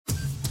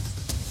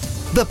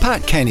The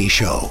Pat Kenny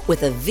Show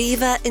with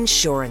Aviva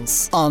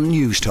Insurance on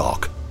News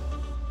Talk.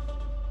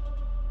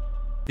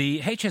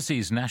 The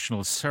HSE's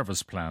National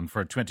Service Plan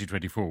for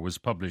 2024 was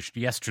published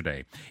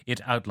yesterday. It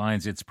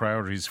outlines its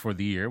priorities for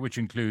the year, which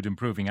include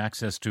improving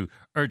access to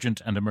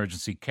urgent and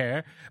emergency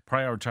care,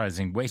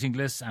 prioritising waiting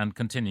lists and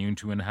continuing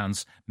to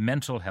enhance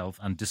mental health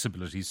and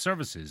disability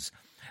services.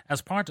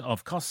 As part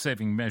of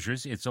cost-saving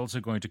measures, it's also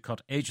going to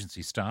cut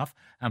agency staff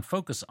and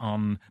focus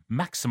on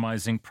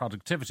maximising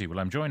productivity. Well,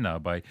 I'm joined now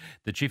by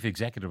the Chief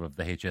Executive of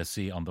the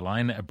HSE on the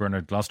line,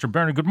 Bernard Gloster.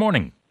 Bernard, good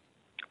morning.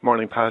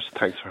 Morning, Pat.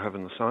 Thanks for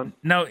having us on.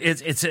 Now,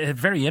 it's a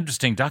very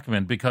interesting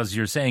document because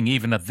you're saying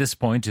even at this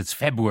point, it's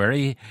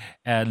February,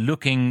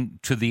 looking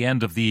to the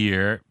end of the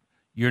year,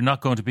 you're not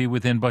going to be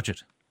within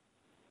budget.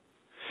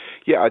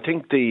 Yeah, I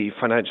think the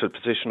financial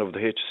position of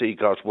the HSE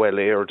got well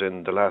aired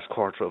in the last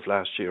quarter of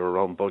last year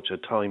around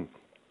budget time.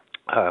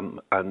 And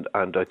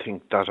I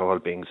think that all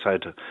being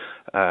said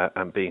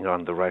and being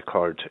on the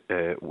record,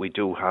 we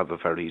do have a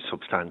very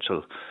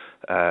substantial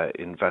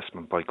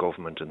investment by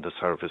government in the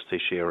service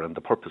this year, and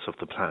the purpose of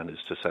the plan is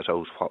to set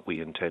out what we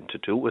intend to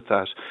do with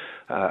that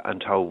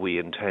and how we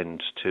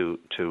intend to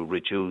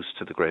reduce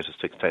to the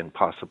greatest extent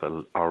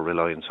possible our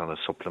reliance on a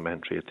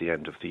supplementary at the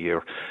end of the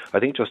year. I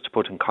think just to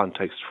put in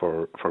context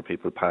for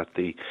people, Pat,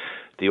 the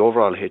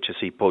overall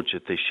HSE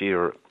budget this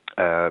year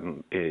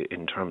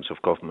in terms of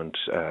government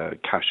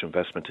cash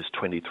investment is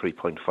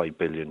 €23.5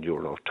 billion.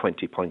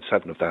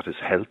 20.7 of that is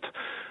health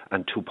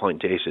and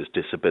 2.8 is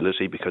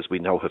disability, because we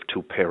now have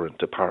two parent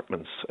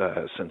departments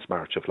since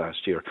March of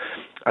last year.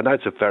 And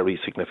that's a very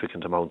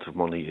significant amount of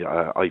money.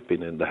 I've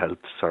been in the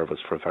health service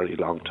for a very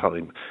long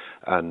time,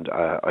 and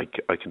I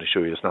can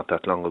assure you it's not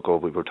that long ago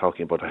we were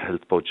talking about a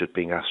health budget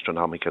being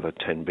astronomical at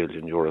 €10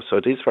 billion. So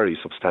it is very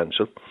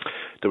substantial.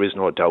 There is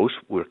no doubt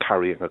we're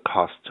carrying a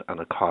cost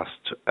and a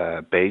cost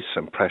base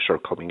and pressure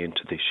coming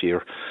into this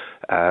year,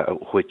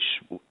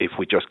 which if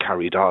we just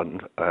carried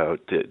on,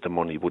 the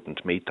money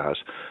wouldn't meet that.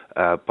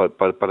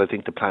 But I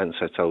think the plan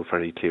sets out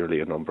very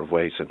clearly a number of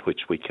ways in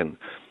which we can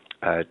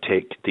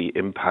take the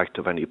impact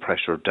of any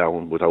pressure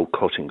down without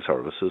cutting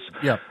services.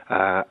 Yep.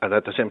 And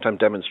at the same time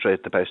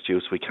demonstrate the best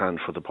use we can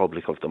for the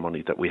public of the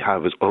money that we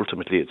have. Is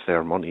ultimately it's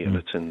their money and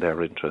it's in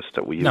their interest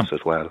that we use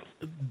as well.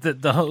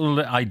 The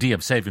whole idea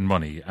of saving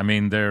money, I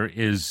mean, there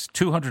is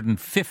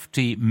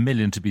 250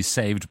 million to be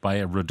saved by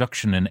a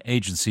reduction in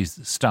agency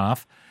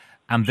staff,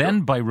 and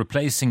then by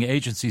replacing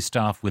agency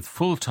staff with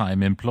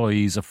full-time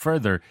employees, a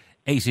further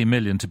 80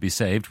 million to be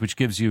saved, which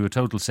gives you a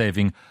total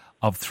saving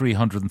of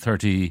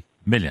 330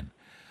 million.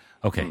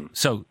 Okay,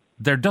 so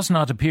there does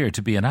not appear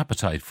to be an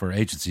appetite for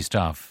agency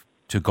staff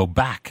to go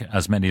back,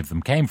 as many of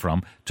them came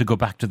from, to go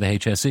back to the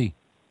HSE.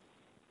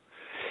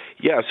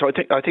 Yeah, so I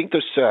think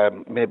there's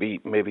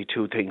maybe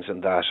two things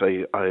in that.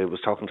 I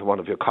was talking to one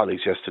of your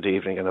colleagues yesterday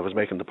evening, and I was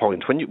making the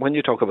point when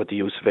you talk about the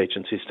use of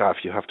agency staff,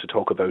 you have to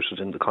talk about it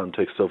in the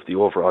context of the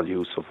overall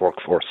use of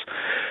workforce,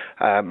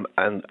 and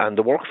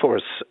the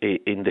workforce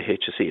in the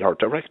HSE, our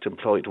direct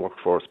employed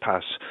workforce,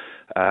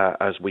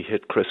 as we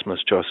hit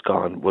Christmas just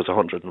gone, was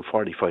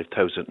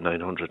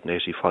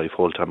 145,985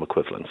 full-time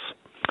equivalents.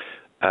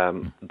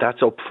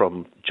 That's up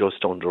from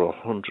just under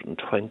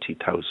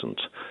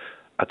 120,000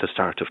 at the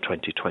start of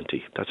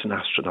 2020. That's an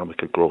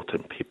astronomical growth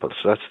in people.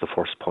 So that's the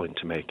first point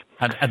to make.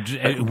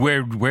 And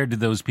where do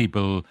those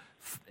people,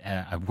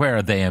 where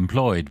are they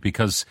employed?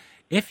 Because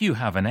if you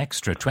have an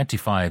extra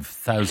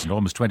 25,000,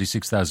 almost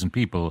 26,000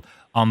 people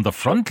on the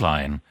front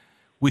line,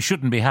 we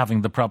shouldn't be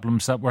having the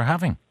problems that we're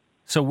having.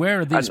 So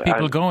where are these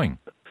people going?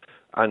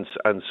 And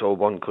so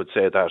one could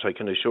say that. I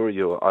can assure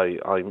you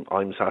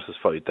I'm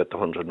satisfied that the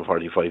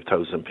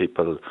 145,000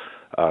 people,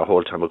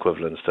 whole-time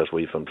equivalents that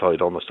we've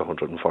employed, almost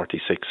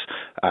 146,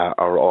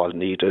 are all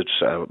needed.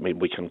 I mean,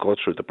 we can go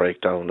through the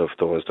breakdown of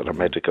those that are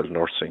medical,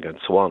 nursing and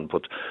so on,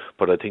 but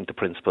I think the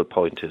principal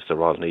point is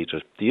they're all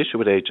needed. The issue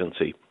with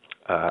agency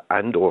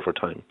and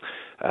overtime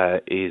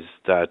is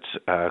that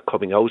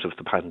coming out of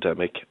the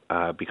pandemic,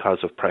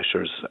 because of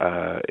pressures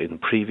in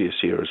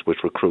previous years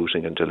with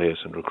recruiting and delays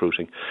in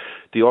recruiting,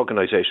 the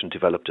organisation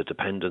developed a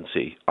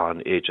dependency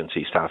on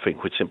agency staffing,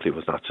 which simply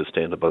was not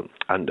sustainable.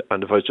 And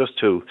if I was just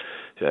to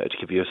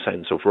give you a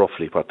sense of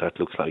roughly what that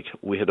looks like,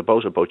 we had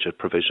about a budget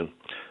provision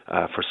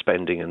for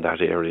spending in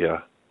that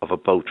area of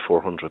about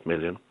 400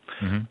 million.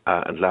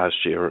 And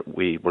last year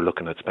we were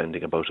looking at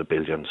spending about $1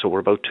 billion. So we're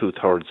about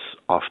 2/3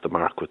 off the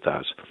mark with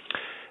that.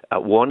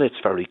 One, it's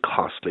very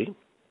costly.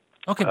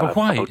 Okay, but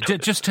why?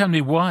 Just tell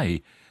me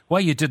why. Why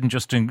you didn't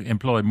just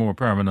employ more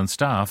permanent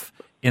staff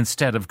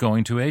instead of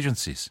going to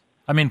agencies?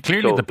 I mean,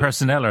 clearly the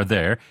personnel are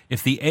there.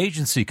 If the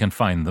agency can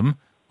find them,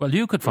 well,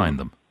 you could find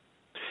them.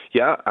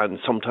 Yeah, and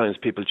sometimes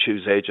people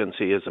choose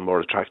agency as a more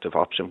attractive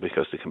option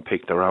because they can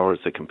pick their hours,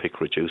 they can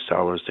pick reduced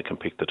hours, they can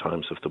pick the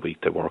times of the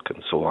week they work,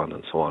 and so on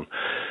and so on.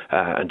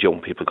 And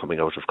young people coming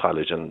out of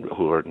college and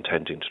who are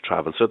intending to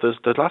travel. So there's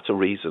lots of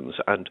reasons.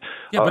 And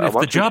yeah, but if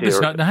the job is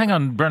not... Now, hang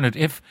on, Bernard.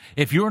 If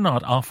you're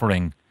not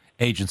offering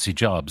agency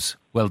jobs,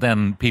 well,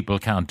 then people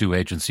can't do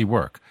agency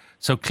work.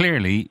 So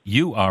clearly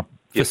you are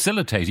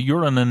facilitator.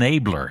 You're an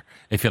enabler,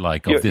 if you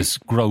like, of this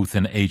growth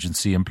in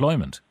agency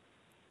employment.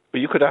 But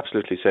you could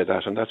absolutely say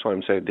that, and that's why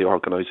I'm saying the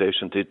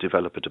organisation did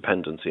develop a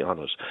dependency on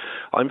it.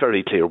 I'm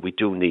very clear we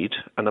do need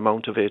an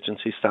amount of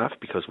agency staff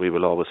because we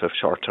will always have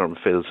short-term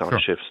fills on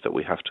shifts that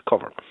we have to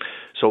cover.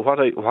 So what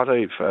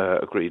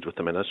I've agreed with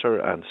the Minister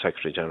and the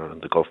Secretary-General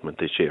and the Government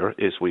this year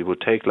is we would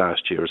take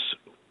last year's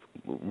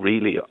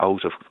really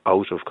out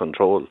of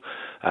control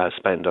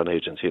spend on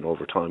agency and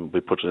overtime. We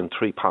put it in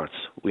three parts.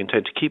 We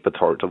intend to keep a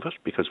third of it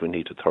because we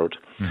need a third.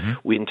 Mm-hmm.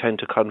 We intend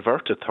to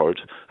convert a third,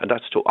 and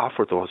that's to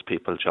offer those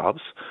people jobs,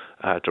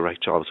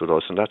 direct jobs with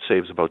us, and that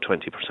saves about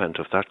 20%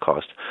 of that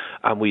cost.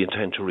 And we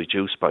intend to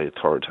reduce by a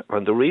third.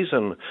 And the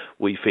reason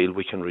we feel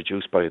we can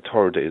reduce by a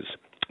third is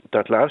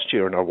that last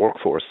year in our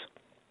workforce,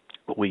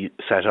 we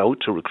set out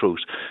to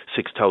recruit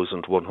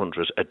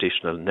 6,100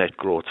 additional net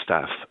growth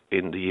staff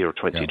in the year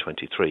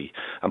 2023. Yeah.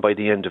 And by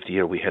the end of the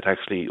year, we had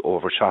actually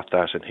overshot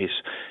that and hit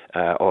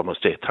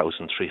almost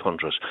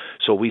 8,300.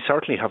 So we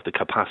certainly have the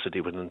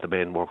capacity within the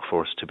main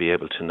workforce to be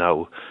able to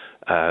now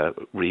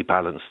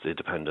rebalance the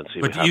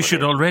dependency. But you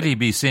should already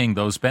be seeing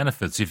those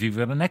benefits. If you've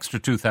got an extra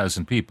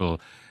 2,000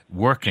 people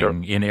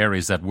working in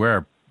areas that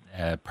were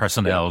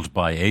personneled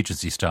by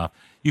agency staff,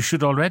 you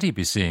should already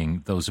be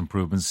seeing those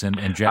improvements in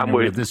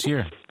January of this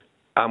year.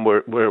 And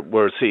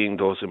we're seeing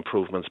those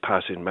improvements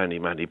pass in many,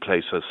 many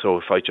places. So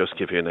if I just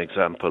give you an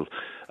example,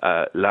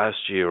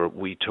 last year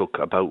we took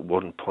about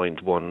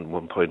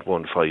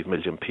 1.15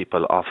 million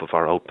people off of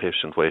our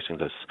outpatient waiting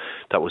list.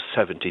 That was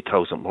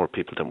 70,000 more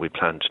people than we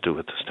planned to do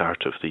at the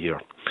start of the year.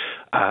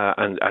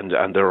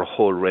 And there are a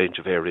whole range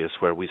of areas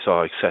where we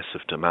saw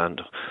excessive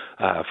demand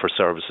for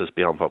services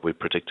beyond what we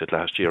predicted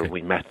last year, and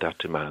we met that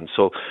demand.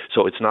 So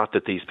it's not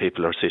that these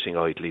people are sitting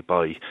idly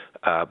by,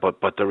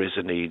 but there is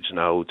a need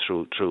now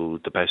through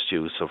the best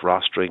use of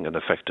rostering and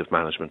effective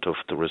management of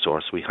the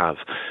resource we have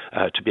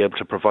to be able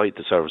to provide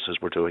the services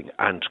we're doing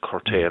and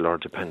curtail our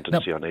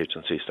dependency on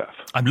agency staff.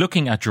 I'm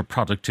looking at your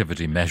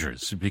productivity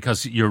measures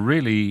because you're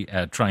really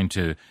trying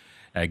to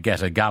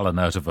get a gallon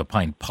out of a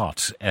pint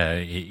pot,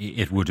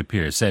 it would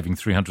appear, saving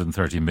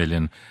 330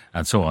 million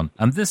and so on.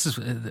 And this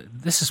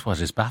is what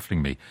is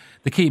baffling me.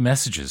 The key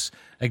messages: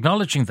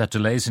 acknowledging that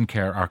delays in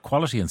care are a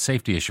quality and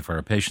safety issue for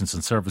our patients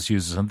and service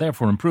users, and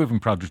therefore improving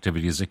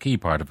productivity is a key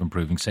part of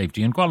improving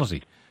safety and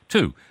quality.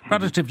 2,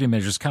 productivity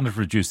measures cannot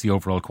reduce the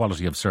overall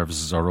quality of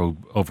services or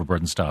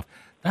overburden staff.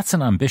 That's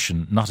an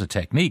ambition, not a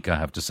technique, I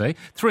have to say.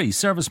 3,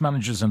 service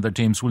managers and their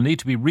teams will need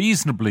to be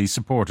reasonably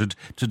supported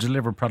to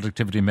deliver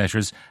productivity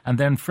measures and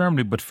then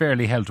firmly but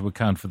fairly held to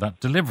account for that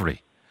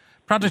delivery.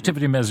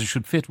 Productivity measures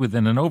should fit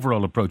within an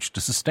overall approach to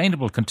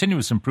sustainable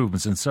continuous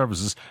improvements in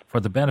services for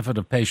the benefit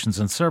of patients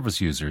and service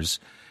users.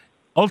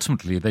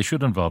 Ultimately, they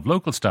should involve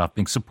local staff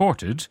being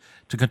supported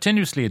to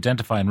continuously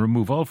identify and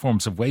remove all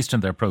forms of waste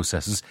in their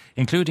processes,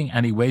 including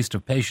any waste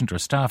of patient or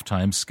staff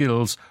time,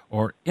 skills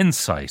or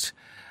insight.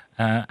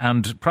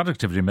 And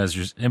productivity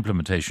measures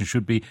implementation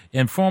should be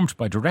informed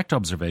by direct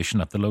observation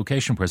at the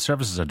location where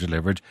services are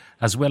delivered,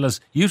 as well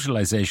as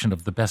utilisation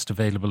of the best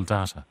available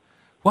data.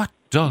 What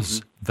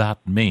does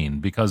that mean?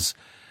 Because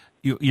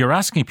you're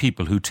asking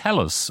people who tell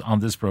us on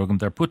this programme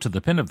they're put to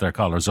the pin of their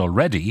collars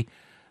already,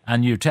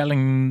 and you're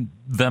telling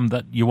them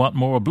that you want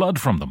more blood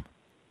from them.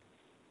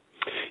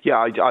 Yeah,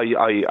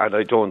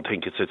 I don't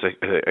think it's as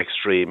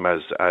extreme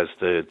as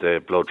the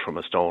blood from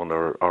a stone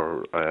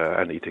or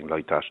anything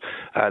like that.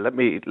 Let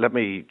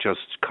me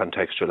just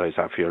contextualise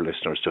that for your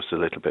listeners just a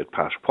little bit,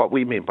 Pat. What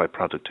we mean by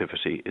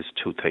productivity is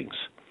 2 things.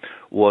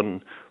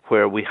 One,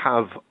 where we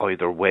have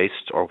either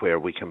waste or where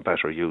we can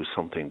better use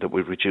something, that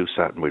we reduce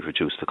that and we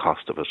reduce the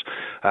cost of it.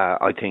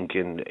 I think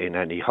in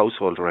any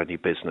household or any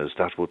business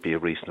that would be a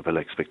reasonable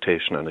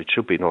expectation, and it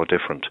should be no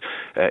different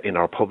in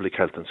our public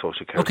health and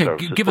social care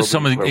services. Okay, give us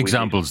some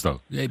examples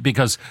though,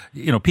 because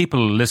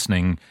people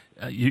listening,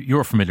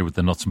 you're familiar with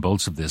the nuts and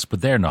bolts of this,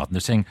 but they're not, and they're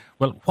saying,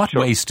 well, what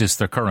waste is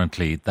there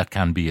currently that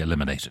can be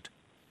eliminated?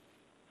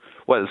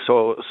 Well,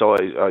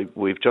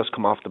 we've just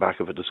come off the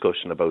back of a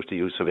discussion about the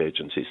use of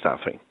agency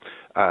staffing.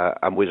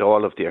 And with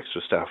all of the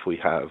extra staff we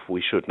have,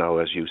 we should now,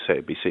 as you say,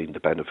 be seeing the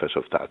benefit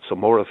of that. So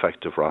more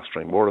effective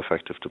rostering, more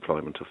effective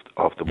deployment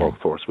of the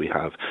workforce we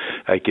have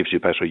gives you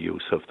better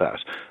use of that.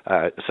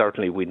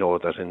 Certainly we know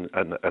that in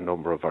a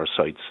number of our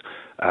sites,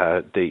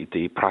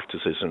 the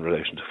practices in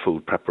relation to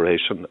food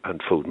preparation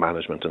and food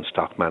management and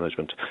stock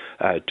management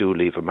do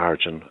leave a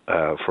margin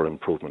for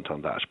improvement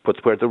on that.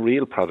 But where the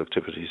real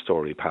productivity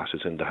story, Pat,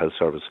 is in the health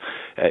service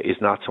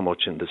is not so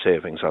much in the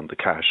savings on the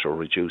cash or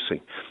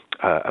reducing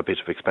a bit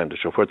of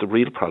expenditure. Where the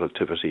real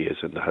productivity is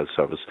in the health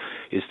service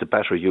is the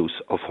better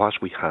use of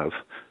what we have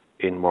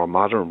in more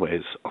modern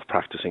ways of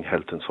practicing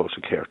health and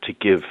social care to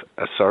give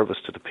a service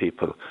to the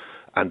people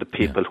and the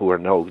people who are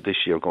now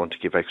this year going to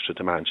give extra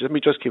demand. Let me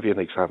just give you an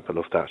example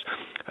of that.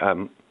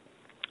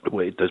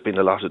 There's been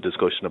a lot of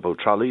discussion about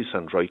trolleys,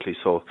 and rightly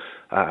so,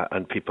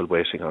 and people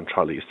waiting on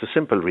trolleys. The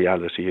simple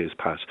reality is,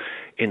 Pat,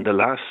 in the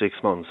last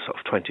 6 months of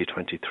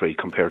 2023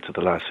 compared to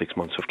the last 6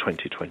 months of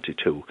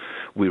 2022,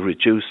 we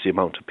reduced the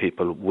amount of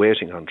people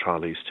waiting on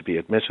trolleys to be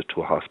admitted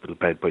to a hospital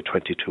bed by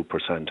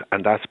 22%,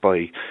 and that's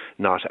by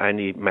not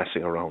any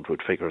messing around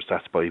with figures.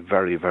 That's by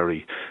very,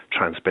 very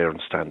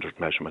transparent standard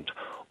measurement.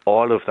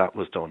 All of that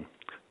was done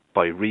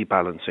by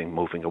rebalancing,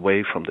 moving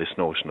away from this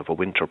notion of a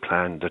winter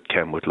plan that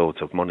came with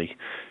loads of money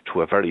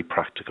to a very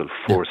practical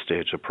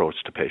four-stage approach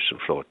to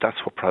patient flow. That's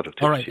what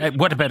productivity All right.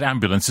 What about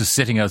ambulances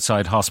sitting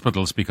outside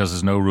hospitals because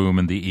there's no room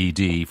in the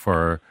ED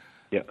for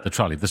the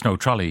trolley? There's no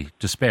trolley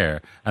to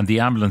spare. And the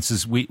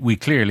ambulances, we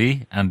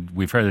clearly, and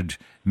we've heard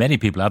many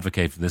people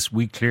advocate for this,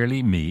 we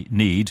clearly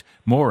need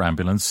more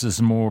ambulances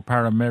and more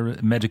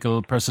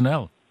paramedical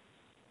personnel.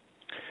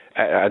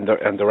 And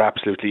there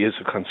absolutely is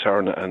a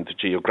concern, and the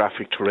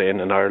geographic terrain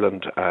in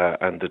Ireland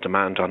and the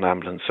demand on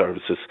ambulance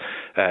services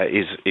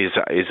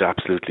is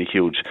absolutely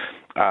huge.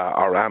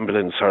 Our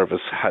ambulance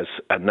service has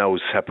now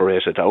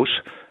separated out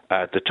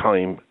the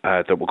time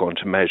that we're going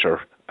to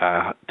measure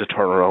the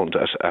turnaround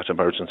at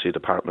emergency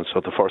departments.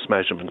 So the first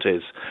measurement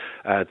is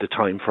the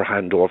time for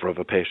handover of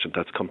a patient.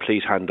 That's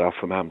complete handoff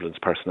from ambulance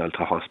personnel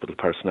to hospital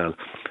personnel,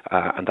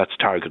 and that's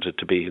targeted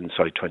to be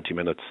inside 20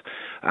 minutes.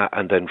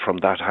 And then from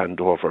that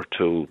handover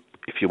to,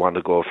 if you want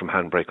to go from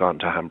handbrake on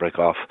to handbrake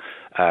off,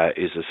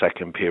 is a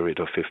second period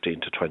of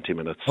 15 to 20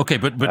 minutes. Okay,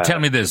 but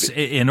tell me this.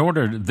 In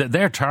order,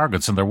 their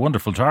targets, and they're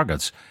wonderful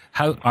targets,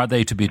 how are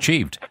they to be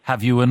achieved?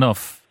 Have you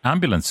enough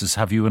ambulances?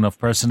 Have you enough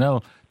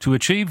personnel to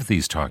achieve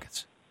these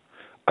targets?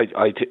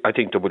 I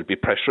think there would be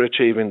pressure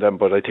achieving them,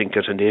 but I think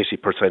at an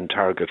 80%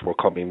 target we're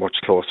coming much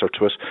closer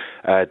to it.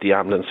 The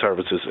ambulance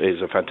service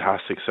is a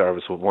fantastic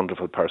service with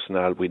wonderful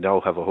personnel. We now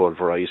have a whole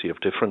variety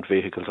of different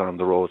vehicles on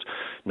the road,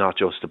 not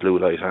just the blue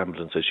light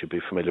ambulances you'd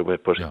be familiar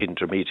with, but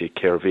intermediate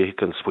care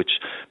vehicles, which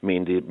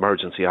mean the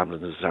emergency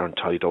ambulances aren't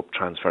tied up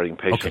transferring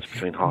patients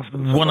between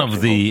hospitals.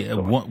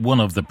 One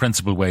of the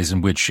principal ways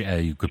in which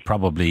you could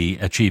probably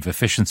achieve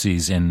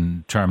efficiencies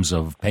in terms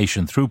of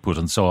patient throughput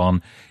and so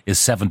on is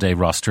 7-day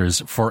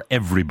rosters for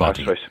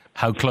everybody. That's right.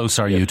 How close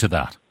are you to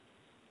that?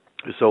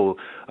 So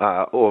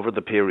over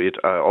the period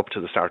up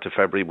to the start of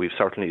February, we've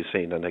certainly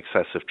seen an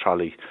excessive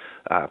trolley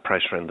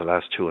pressure in the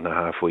last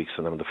 2.5 weeks,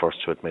 and I'm the first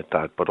to admit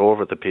that. But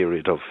over the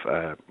period of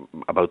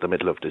about the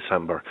middle of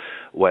December,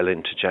 well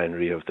into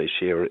January of this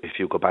year, if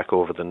you go back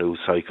over the news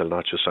cycle,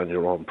 not just on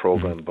your own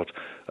programme, but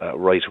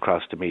right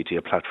across the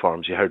media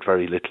platforms, you heard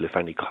very little, if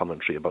any,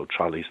 commentary about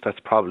trolleys. That's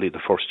probably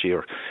the first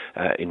year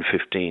in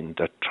 15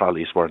 that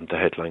trolleys weren't the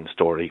headline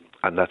story,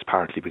 and that's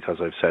partly because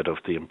I've said of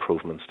the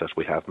improvements that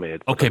we have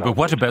made. Okay, but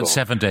what about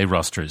 7-day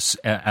rosters?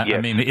 I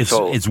mean,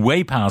 it's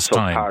way past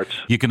time.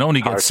 You can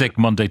only get sick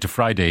Monday to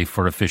Friday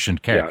for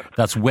efficient care. Yeah.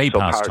 That's way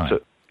past time.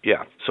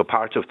 So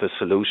part of the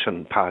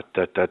solution, Pat,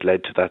 that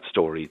led to that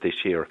story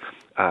this year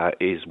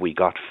is we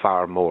got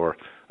far more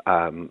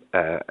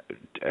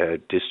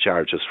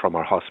discharges from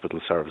our hospital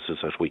services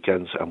at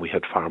weekends, and we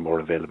had far more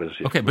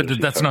availability. Okay, but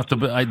that's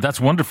that's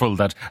wonderful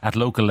that at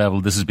local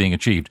level this is being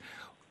achieved.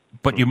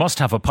 But you must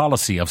have a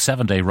policy of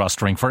 7-day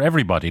rostering for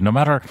everybody, no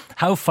matter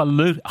how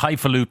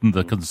highfalutin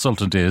the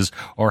consultant is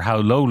or how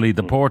lowly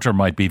the porter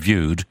might be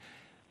viewed.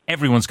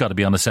 Everyone's got to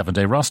be on a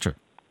 7-day roster.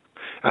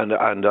 And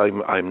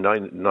I'm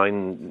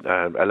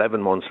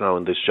 11 months now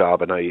in this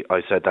job, and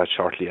I said that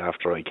shortly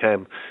after I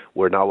came.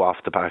 We're now off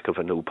the back of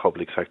a new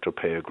public sector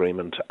pay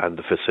agreement, and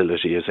the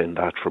facility is in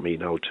that for me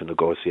now to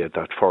negotiate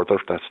that further.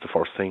 That's the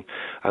first thing.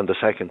 And the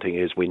second thing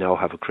is we now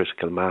have a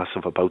critical mass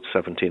of about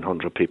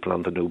 1,700 people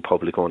on the new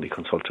public-only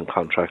consultant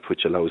contract,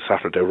 which allows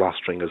Saturday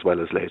rostering as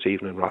well as late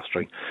evening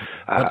rostering.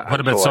 What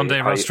about Sunday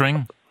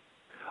rostering?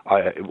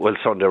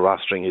 Sunday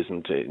rostering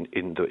isn't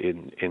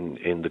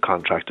in the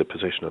contracted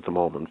position at the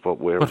moment, but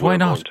why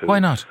not? Why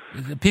not?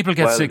 People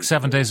get sick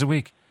 7 days a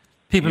week.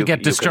 People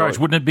get discharged.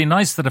 Wouldn't it be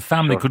nice that a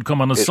family could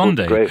come on a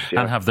Sunday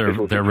and have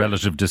their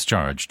relative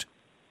discharged?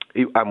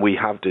 And we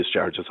have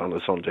discharges on a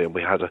Sunday, and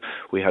we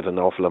had an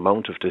awful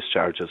amount of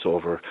discharges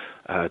over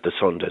the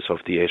Sundays of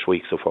the 8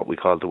 weeks of what we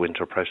call the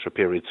winter pressure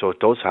period. So it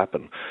does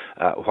happen.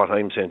 What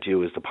I'm saying to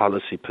you is the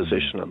policy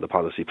position and the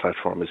policy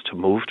platform is to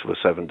move to a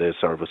 7-day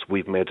service.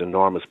 We've made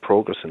enormous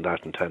progress in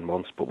that in 10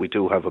 months, but we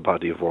do have a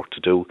body of work to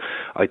do.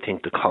 I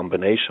think the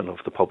combination of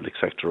the public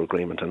sector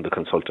agreement and the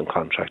consultant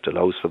contract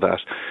allows for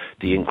that.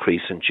 The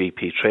increase in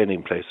GP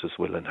training places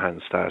will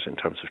enhance that in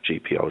terms of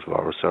GP out of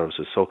our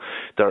services. So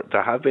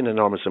there have been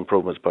enormous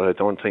improvements, but I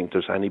don't think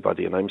there's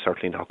anybody, and I'm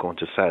certainly not going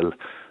to sell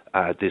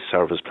this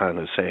service plan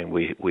as saying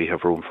we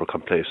have room for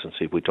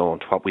complacency. We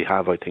don't. What we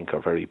have, I think, are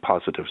very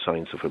positive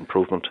signs of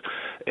improvement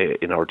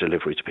in our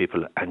delivery to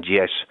people, and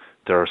yet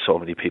there are so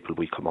many people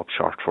we come up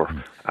short for,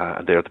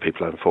 and they're the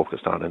people I'm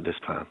focused on in this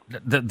plan.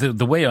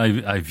 The way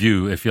I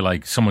view, if you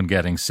like, someone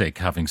getting sick,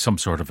 having some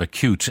sort of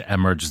acute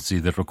emergency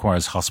that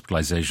requires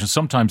hospitalisation,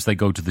 sometimes they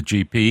go to the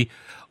GP,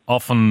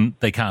 Often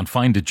they can't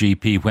find a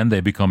GP when they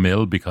become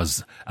ill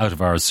because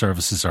out-of-hours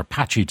services are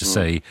patchy, to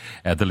say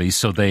the least.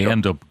 So they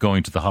end up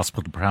going to the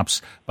hospital,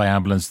 perhaps by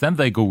ambulance. Then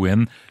they go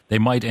in. They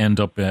might end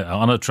up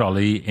on a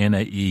trolley in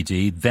a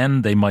ED.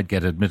 Then they might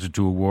get admitted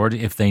to a ward.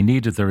 If they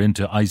need it, they're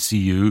into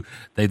ICU.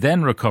 They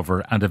then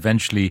recover and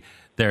eventually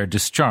they're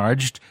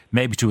discharged,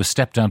 maybe to a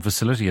step-down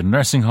facility, a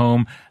nursing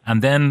home.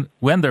 And then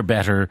when they're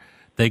better,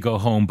 they go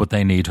home, but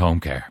they need home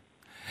care.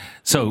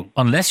 So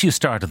unless you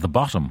start at the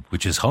bottom,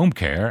 which is home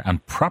care,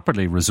 and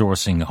properly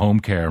resourcing home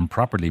care and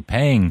properly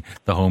paying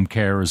the home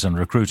carers and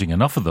recruiting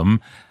enough of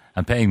them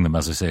and paying them,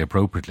 as I say,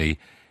 appropriately,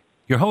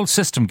 your whole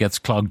system gets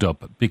clogged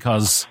up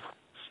because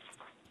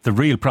the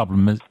real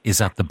problem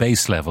is at the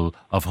base level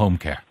of home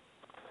care.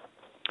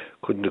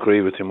 Couldn't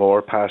agree with you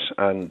more, Pat.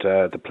 And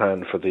the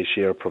plan for this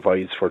year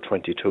provides for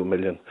 22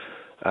 million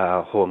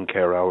home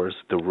care hours.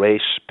 The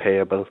rate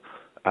payable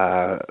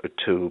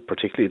to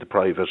particularly the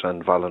private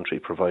and voluntary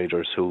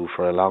providers who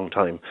for a long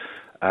time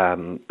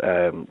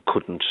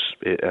couldn't,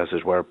 as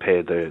it were,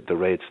 pay the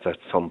rates that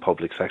some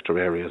public sector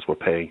areas were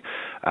paying.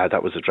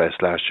 That was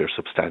addressed last year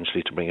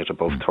substantially to bring it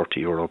above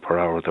 €30 per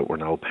hour that we're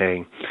now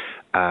paying.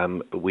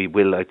 We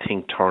will, I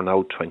think, turn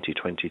out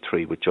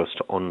 2023 with just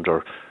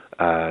under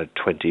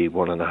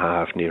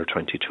 21.5, near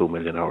 22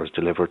 million hours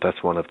delivered.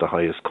 That's one of the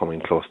highest,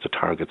 coming close to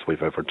targets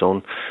we've ever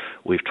done.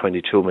 We've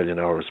 22 million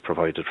hours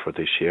provided for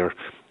this year.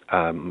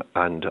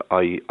 And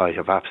I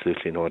have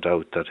absolutely no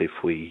doubt that if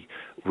we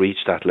reach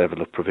that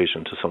level of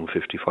provision to some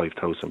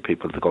 55,000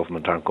 people, the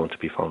government aren't going to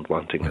be found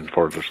wanting in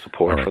further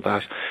support for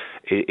that.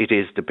 It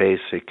is the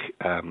basic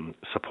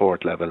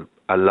support level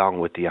along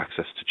with the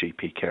access to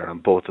GP care,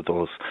 and both of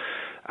those,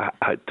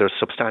 there's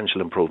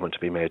substantial improvement to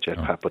be made yet,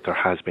 Pat, but there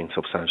has been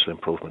substantial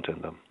improvement in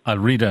them. I'll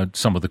read out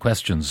some of the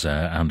questions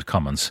and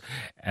comments.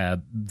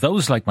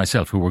 Those like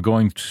myself who were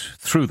going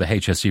through the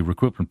HSE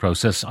recruitment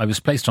process, I was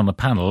placed on a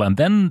panel and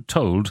then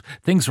told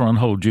things were on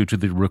hold due to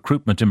the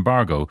recruitment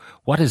embargo.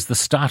 What is the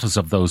status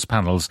of those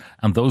panels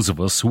and those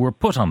of us who were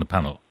put on the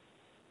panel?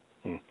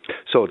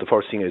 So the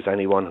first thing is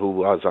anyone who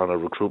was on a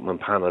recruitment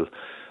panel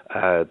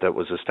that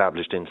was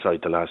established inside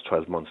the last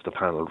 12 months, the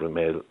panel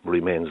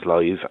remains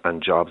live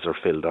and jobs are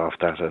filled off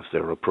that as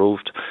they're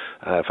approved.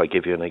 If I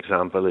give you an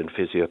example, in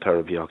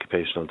physiotherapy,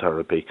 occupational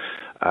therapy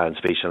and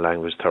speech and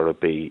language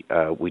therapy,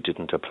 we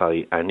didn't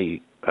apply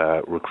any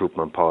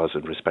recruitment pause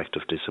in respect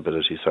of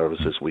disability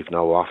services. We've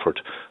now offered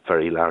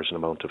very large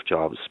amount of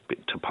jobs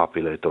to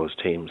populate those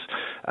teams.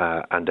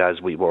 And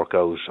as we work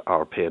out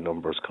our pay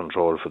numbers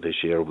control for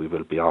this year, we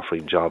will be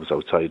offering jobs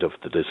outside of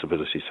the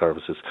disability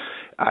services.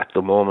 At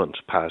the moment,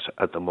 Pat,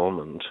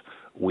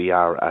 we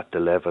are at the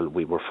level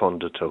we were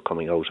funded to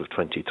coming out of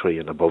 23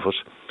 and above it.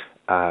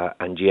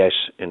 And yet,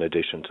 in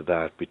addition to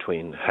that,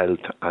 between health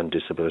and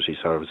disability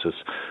services,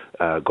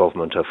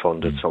 government have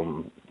funded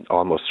some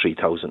almost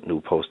 3,000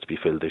 new posts to be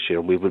filled this year.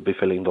 We will be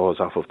filling those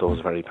off of those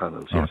very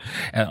panels. Yes.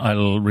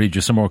 I'll read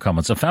you some more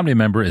comments. A family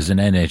member is an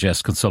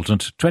NHS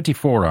consultant,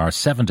 24-hour,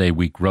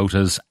 7-day-week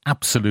rotas,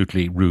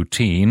 absolutely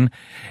routine.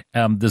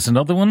 There's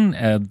another one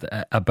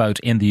about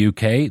in the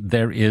UK.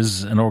 There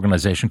is an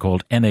organisation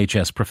called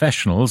NHS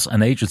Professionals,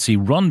 an agency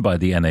run by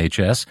the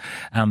NHS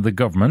and the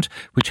government,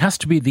 which has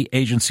to be the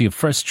agency of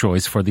first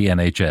choice for the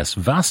NHS,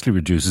 vastly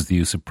reduces the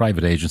use of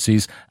private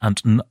agencies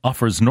and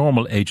offers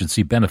normal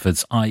agency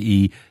benefits,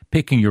 i.e.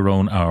 picking your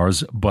own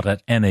hours, but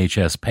at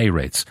NHS pay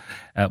rates.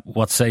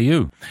 What say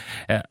you?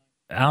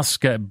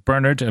 Ask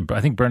Bernard,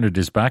 I think Bernard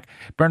is back.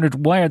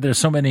 Bernard, why are there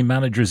so many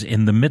managers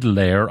in the middle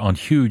layer on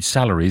huge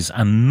salaries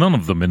and none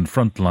of them in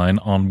frontline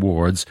on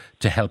wards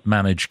to help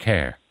manage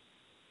care?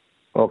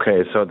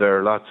 Okay, so there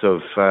are lots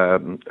of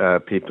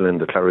people in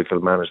the clerical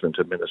management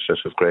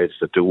administrative grades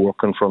that do work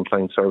in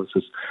frontline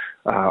services.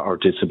 Our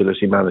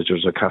disability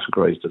managers are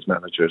categorised as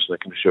managers, and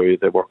I can assure you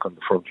they work on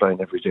the front line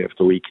every day of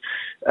the week.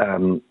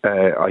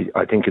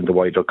 I think in the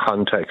wider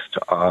context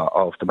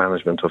of the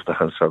management of the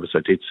health service,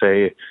 I did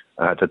say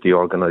that the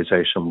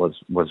organisation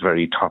was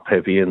very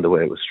top-heavy in the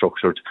way it was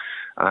structured.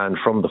 And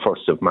from the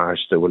 1st of March,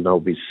 there will now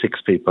be 6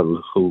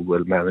 people who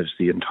will manage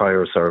the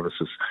entire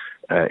services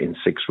in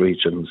 6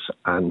 regions.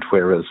 And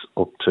whereas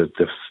up to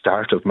the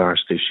start of March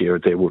this year,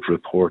 they would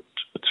report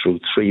through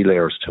 3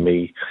 layers to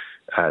me,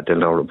 they'll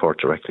now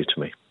report directly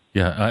to me.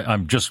 Yeah,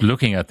 I'm just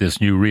looking at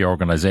this new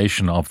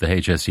reorganisation of the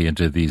HSE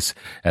into these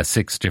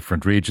 6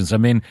 different regions. I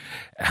mean,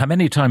 how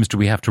many times do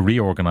we have to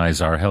reorganise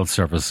our health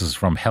services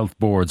from health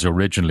boards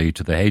originally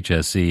to the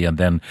HSE and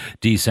then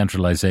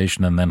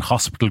decentralisation and then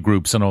hospital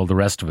groups and all the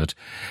rest of it?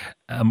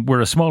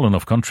 We're a small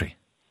enough country.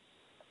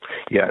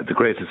 Yeah, the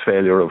greatest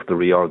failure of the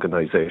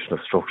reorganisation of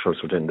structures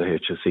within the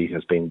HSE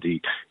has been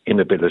the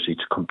inability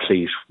to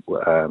complete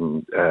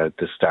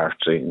the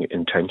starting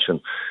intention.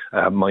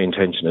 My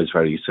intention is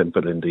very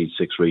simple in these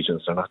 6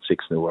 regions. They're not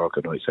 6 new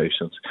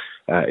organisations.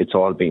 It's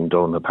all being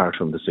done, apart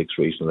from the 6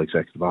 regional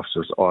executive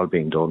officers, all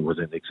being done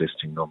within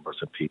existing numbers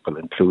of people,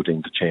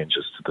 including the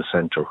changes to the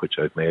centre, which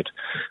I've made.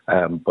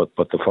 But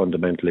the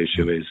fundamental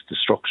issue is the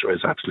structure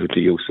is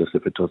absolutely useless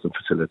if it doesn't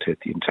facilitate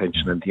the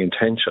intention. And the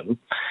intention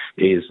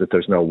is that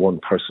there's now one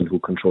person who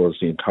controls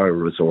the entire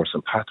resource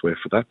and pathway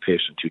for that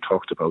patient you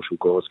talked about who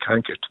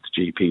can't get to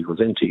the GP, goes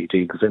into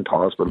ED, goes into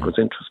hospital, goes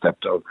into a step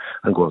down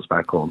and goes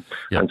back home.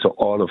 And so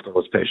all of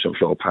those patient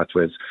flow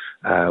pathways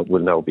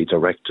will now be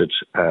directed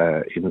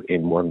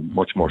in one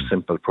much more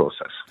simple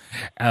process.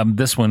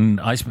 This one,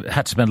 I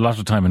had to spend a lot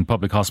of time in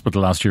public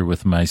hospital last year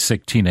with my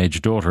sick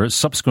teenage daughter.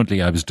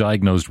 Subsequently, I was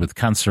diagnosed with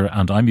cancer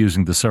and I'm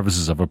using the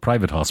services of a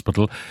private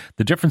hospital.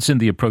 The difference in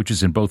the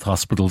approaches in both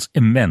hospitals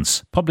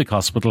immense. Public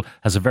hospital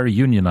has a very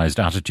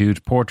unionised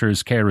attitude,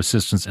 porters, care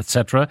assistants,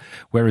 etc.,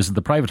 whereas in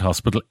the private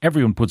hospital,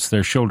 everyone puts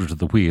their shoulder to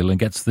the wheel and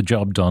gets the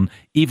job done,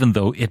 even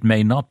though it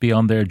may not be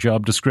on their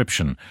job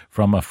description,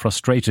 from a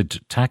frustrated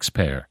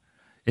taxpayer.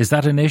 Is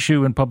that an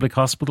issue in public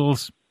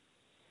hospitals?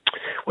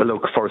 Well,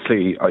 look,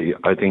 firstly,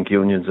 I think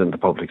unions in the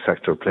public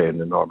sector play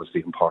an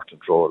enormously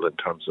important role in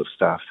terms of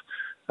staff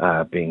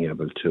being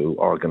able to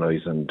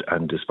organise, and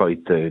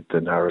despite the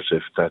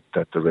narrative that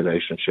the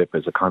relationship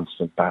is a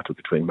constant battle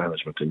between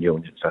management and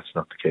unions, that's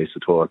not the case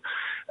at all.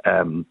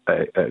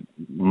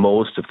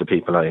 Most of the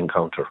people I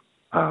encounter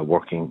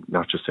working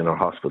not just in our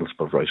hospitals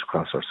but right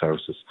across our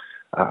services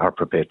are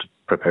prepared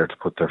to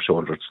put their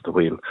shoulder to the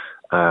wheel,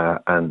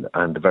 and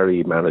the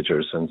very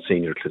managers and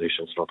senior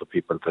clinicians and other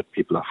people that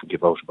people often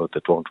give out about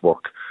that don't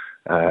work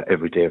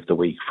every day of the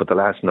week. For the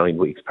last 9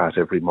 weeks, Pat,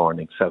 every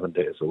morning, 7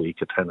 days a week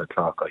at 10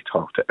 o'clock, I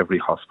talk to every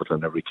hospital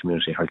and every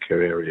community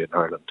healthcare area in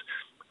Ireland,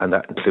 and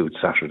that includes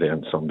Saturday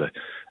and Sunday.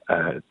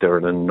 There are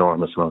an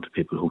enormous amount of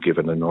people who give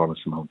an enormous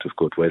amount of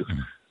goodwill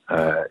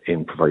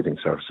in providing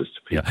services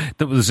to people. Yeah,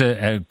 there was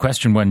a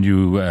question when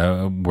you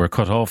were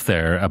cut off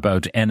there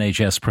about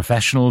NHS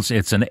professionals.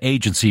 It's an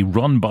agency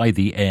run by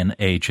the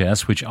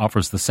NHS, which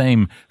offers the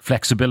same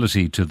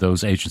flexibility to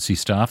those agency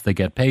staff. They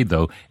get paid,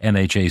 though,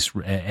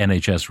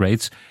 NHS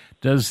rates.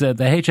 Does the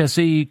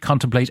HSE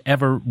contemplate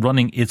ever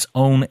running its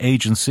own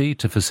agency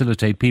to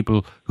facilitate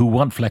people who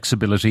want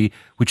flexibility,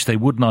 which they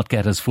would not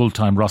get as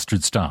full-time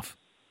rostered staff?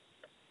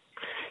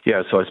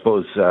 Yeah, so I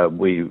suppose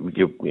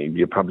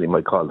you probably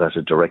might call that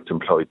a direct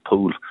employed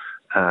pool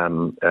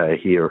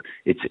here.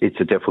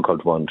 It's a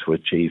difficult one to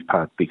achieve,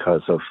 Pat,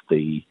 because of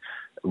the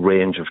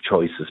range of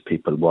choices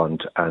people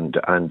want, and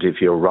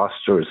if your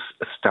rosters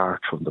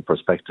start from the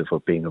perspective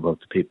of being about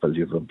the people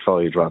you've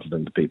employed rather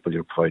than the people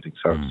you're providing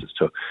services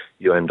to,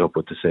 you end up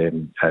with the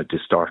same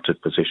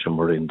distorted position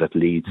we're in that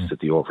leads to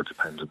the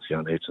over-dependency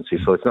on agency.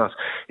 So it's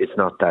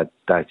not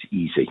that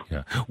easy.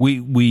 Yeah.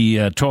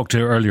 We talked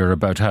earlier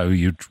about how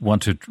you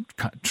want to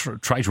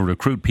try to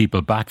recruit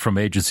people back from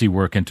agency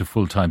work into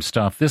full-time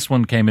staff. This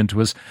one came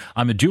into us.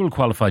 I'm a dual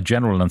qualified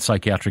general and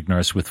psychiatric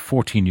nurse with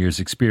 14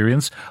 years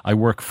experience. I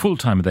work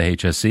full-time at the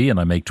HSE and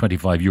I make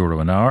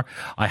 €25 an hour.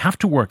 I have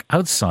to work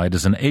outside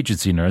as an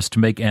agency nurse to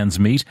make ends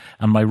meet,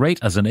 and my rate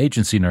as an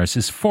agency nurse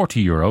is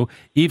 €40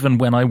 even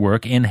when I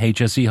work in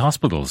HSE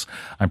hospitals.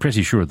 I'm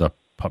pretty sure the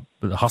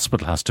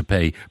hospital has to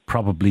pay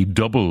probably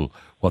double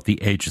what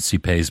the agency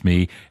pays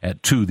me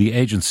to the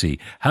agency.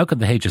 How can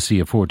the HSE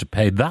afford to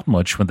pay that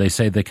much when they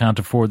say they can't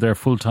afford their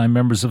full-time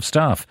members of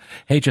staff?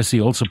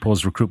 HSE also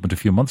paused recruitment a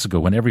few months ago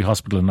when every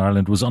hospital in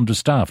Ireland was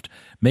understaffed.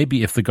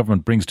 Maybe if the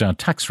government brings down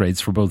tax rates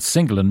for both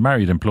single and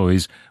married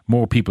employees,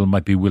 more people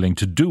might be willing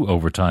to do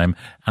overtime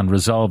and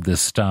resolve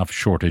this staff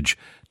shortage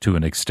to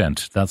an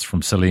extent. That's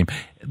from Salim.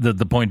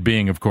 The point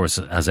being, of course,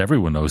 as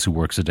everyone knows who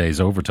works a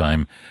day's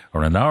overtime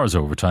or an hour's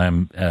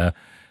overtime,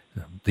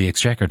 the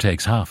Exchequer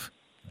takes half.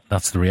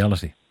 That's the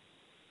reality.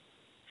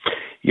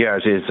 Yeah,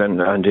 it is,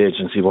 and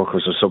agency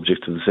workers are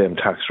subject to the same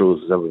tax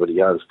rules as everybody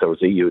else. There was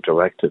EU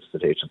directives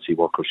that agency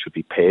workers should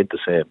be paid the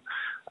same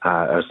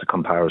as the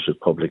comparative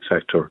public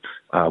sector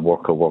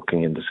worker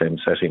working in the same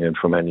setting, and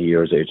for many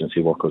years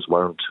agency workers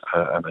weren't,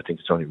 and I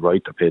think it's only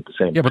right they're paid the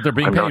same. Yeah, but they're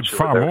being paid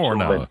far more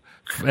now.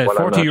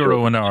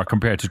 €40 an hour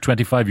compared to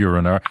 €25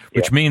 an hour,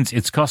 which means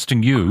it's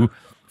costing you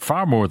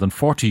far more than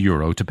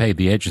 €40 to pay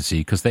the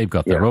agency because they've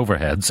got their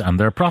overheads and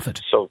their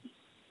profit.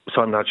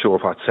 So I'm not sure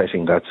what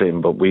setting that's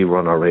in, but we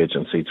run our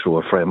agency through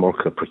a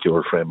framework, a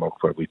procured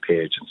framework, where we pay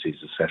agencies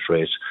a set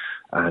rate,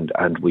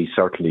 and we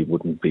certainly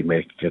wouldn't be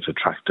making it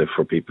attractive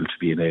for people to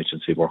be in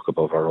agency work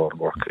above our own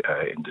work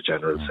in the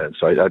general sense.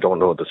 So I don't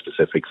know the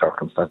specific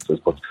circumstances,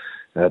 but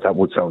that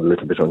would sound a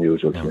little bit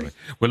unusual to me.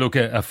 Well, look,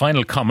 a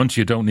final comment,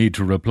 you don't need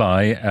to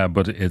reply,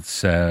 but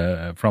it's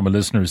from a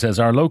listener who says,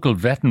 our local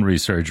veterinary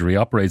surgery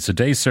operates a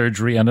day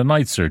surgery and a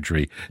night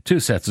surgery, 2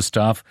 sets of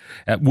staff.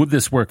 Would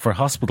this work for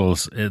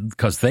hospitals?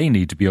 Because they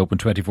need to be open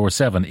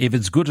 24/7. If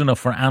it's good enough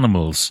for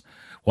animals,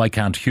 why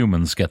can't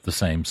humans get the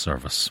same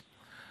service?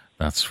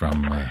 That's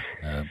from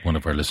one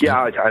of our listeners.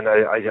 Yeah, and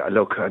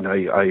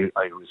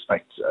I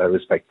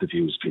respect the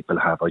views people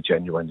have. I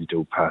genuinely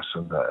do, Pat,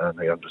 and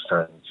I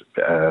understand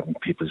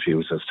people's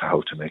views as to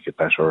how to make it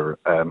better.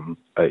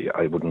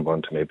 I wouldn't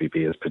want to maybe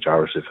be as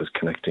pejorative as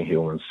connecting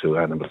humans to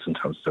animals in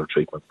terms of their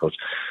treatment, but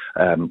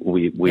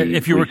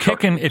if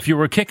you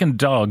were kicking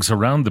dogs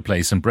around the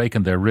place and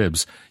breaking their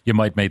ribs, you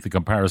might make the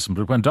comparison.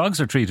 But when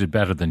dogs are treated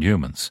better than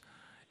humans,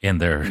 in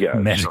their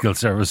medical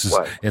services.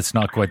 Well, it's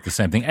not quite the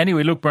same thing.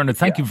 Anyway, look, Bernard,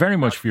 thank you very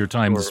much for your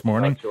time this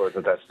morning. Not sure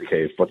that that's the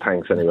case, but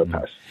thanks anyway,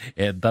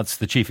 Pat. That's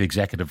the Chief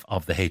Executive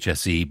of the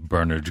HSE,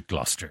 Bernard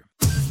Gloster.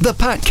 The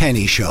Pat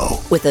Kenny Show.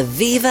 With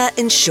Aviva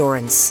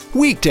Insurance.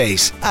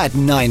 Weekdays at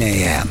 9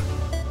 a.m.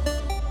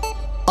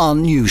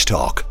 on News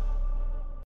Talk.